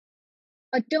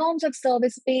A terms of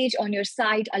service page on your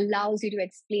site allows you to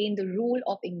explain the rule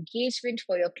of engagement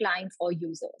for your clients or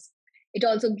users. It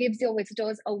also gives your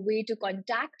visitors a way to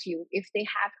contact you if they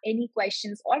have any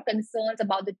questions or concerns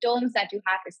about the terms that you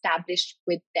have established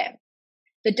with them.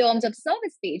 The terms of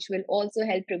service page will also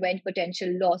help prevent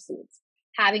potential lawsuits.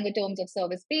 Having a terms of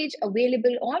service page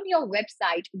available on your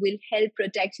website will help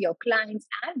protect your clients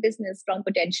and business from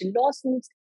potential lawsuits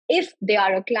if they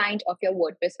are a client of your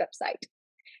WordPress website.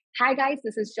 Hi guys,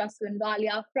 this is Jaswin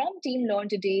Walia from Team Learn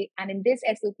Today, and in this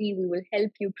SOP, we will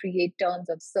help you create terms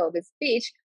of service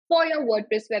page for your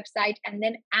WordPress website and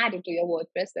then add it to your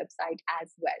WordPress website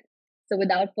as well. So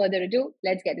without further ado,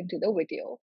 let's get into the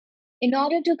video. In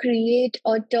order to create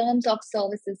a terms of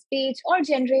services page or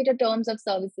generate a terms of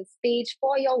services page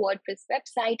for your WordPress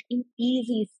website in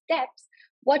easy steps,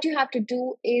 what you have to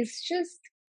do is just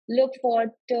look for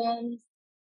terms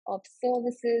of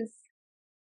services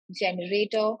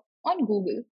generator on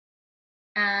Google,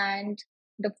 and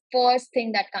the first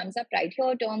thing that comes up right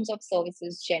here, terms of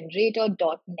services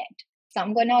generator.net. So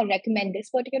I'm going to recommend this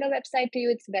particular website to you.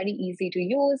 It's very easy to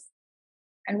use.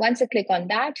 And once you click on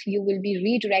that, you will be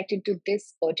redirected to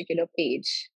this particular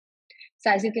page.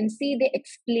 So as you can see, they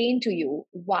explain to you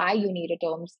why you need a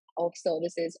terms of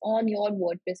services on your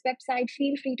WordPress website.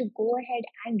 Feel free to go ahead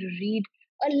and read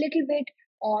a little bit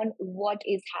on what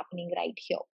is happening right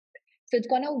here. So it's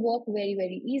going to work very,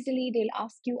 very easily. They'll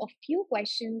ask you a few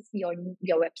questions, your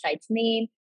website's name,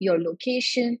 your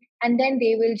location, and then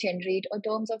they will generate a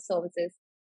terms of services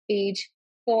page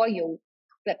for your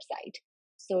website.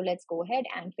 So let's go ahead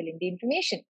and fill in the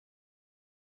information.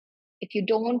 If you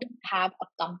don't have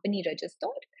a company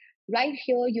registered, right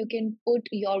here you can put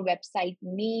your website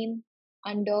name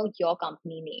under your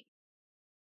company name.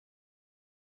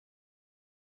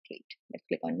 Great. Let's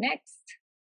click on next.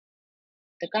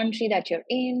 The country that you're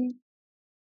in,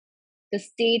 the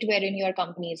state wherein your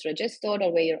company is registered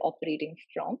or where you're operating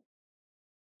from,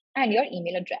 and your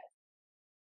email address.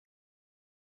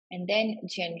 And then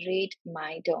generate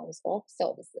my terms of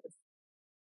services.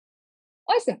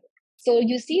 Awesome. So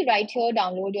you see right here,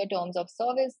 download your terms of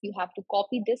service. You have to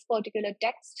copy this particular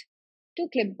text to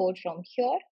clipboard from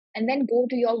here and then go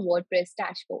to your WordPress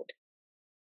dashboard.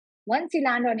 Once you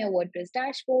land on your WordPress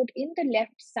dashboard, in the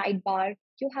left sidebar,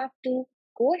 you have to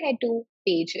go ahead to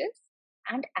pages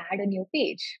and add a new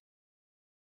page.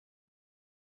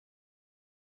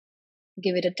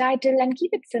 Give it a title and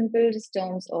keep it simple, just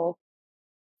terms of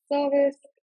service.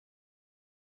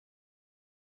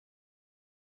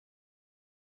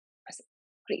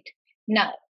 Great.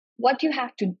 Now, what you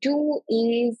have to do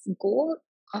is go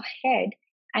ahead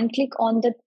and click on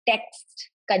the text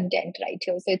content right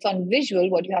here. So it's on visual.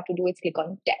 What you have to do is click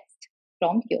on text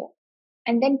from here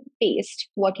and then paste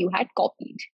what you had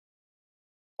copied.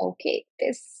 Okay,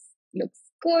 this looks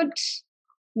good.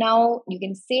 Now you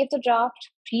can save the draft,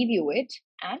 preview it,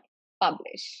 and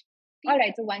publish. All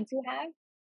right, so once you have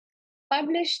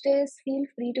published this, feel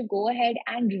free to go ahead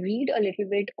and read a little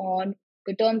bit on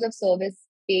the terms of service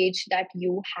page that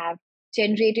you have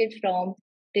generated from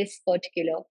this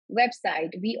particular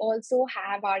website. We also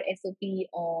have our SOP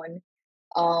on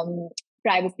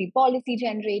privacy policy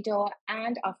generator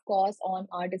and of course on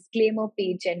our disclaimer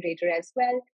page generator as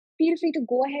well. Feel free to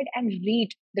go ahead and read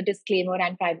the disclaimer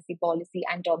and privacy policy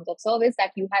and terms of service that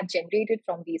you have generated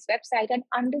from these websites and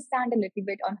understand a little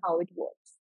bit on how it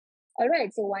works. All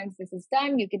right, so once this is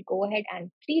done, you can go ahead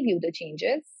and preview the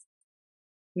changes.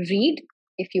 Read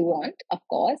if you want, of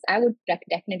course. I would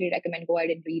definitely recommend go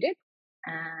ahead and read it.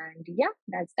 And yeah,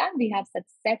 that's done. We have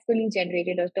successfully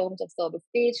generated a terms of service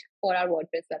page for our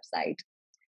WordPress website.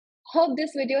 Hope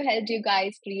this video helped you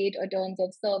guys create a terms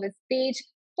of service page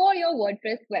for your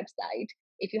WordPress website.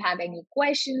 If you have any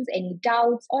questions, any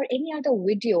doubts, or any other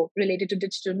video related to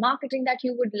digital marketing that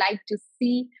you would like to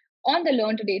see on the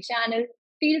Learn Today channel,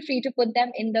 feel free to put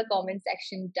them in the comment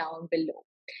section down below.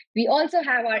 We also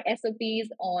have our SOPs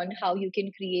on how you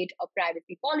can create a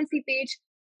privacy policy page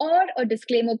or a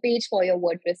disclaimer page for your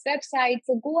WordPress website.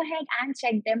 So go ahead and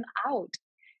check them out.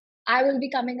 I will be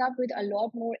coming up with a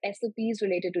lot more SOPs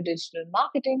related to digital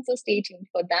marketing, so stay tuned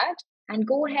for that. And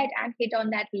go ahead and hit on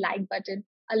that like button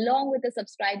along with the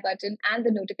subscribe button and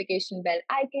the notification bell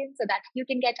icon so that you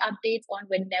can get updates on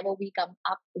whenever we come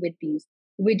up with these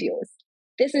videos.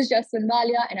 This is Jaswin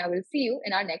Walia, and I will see you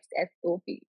in our next SOP.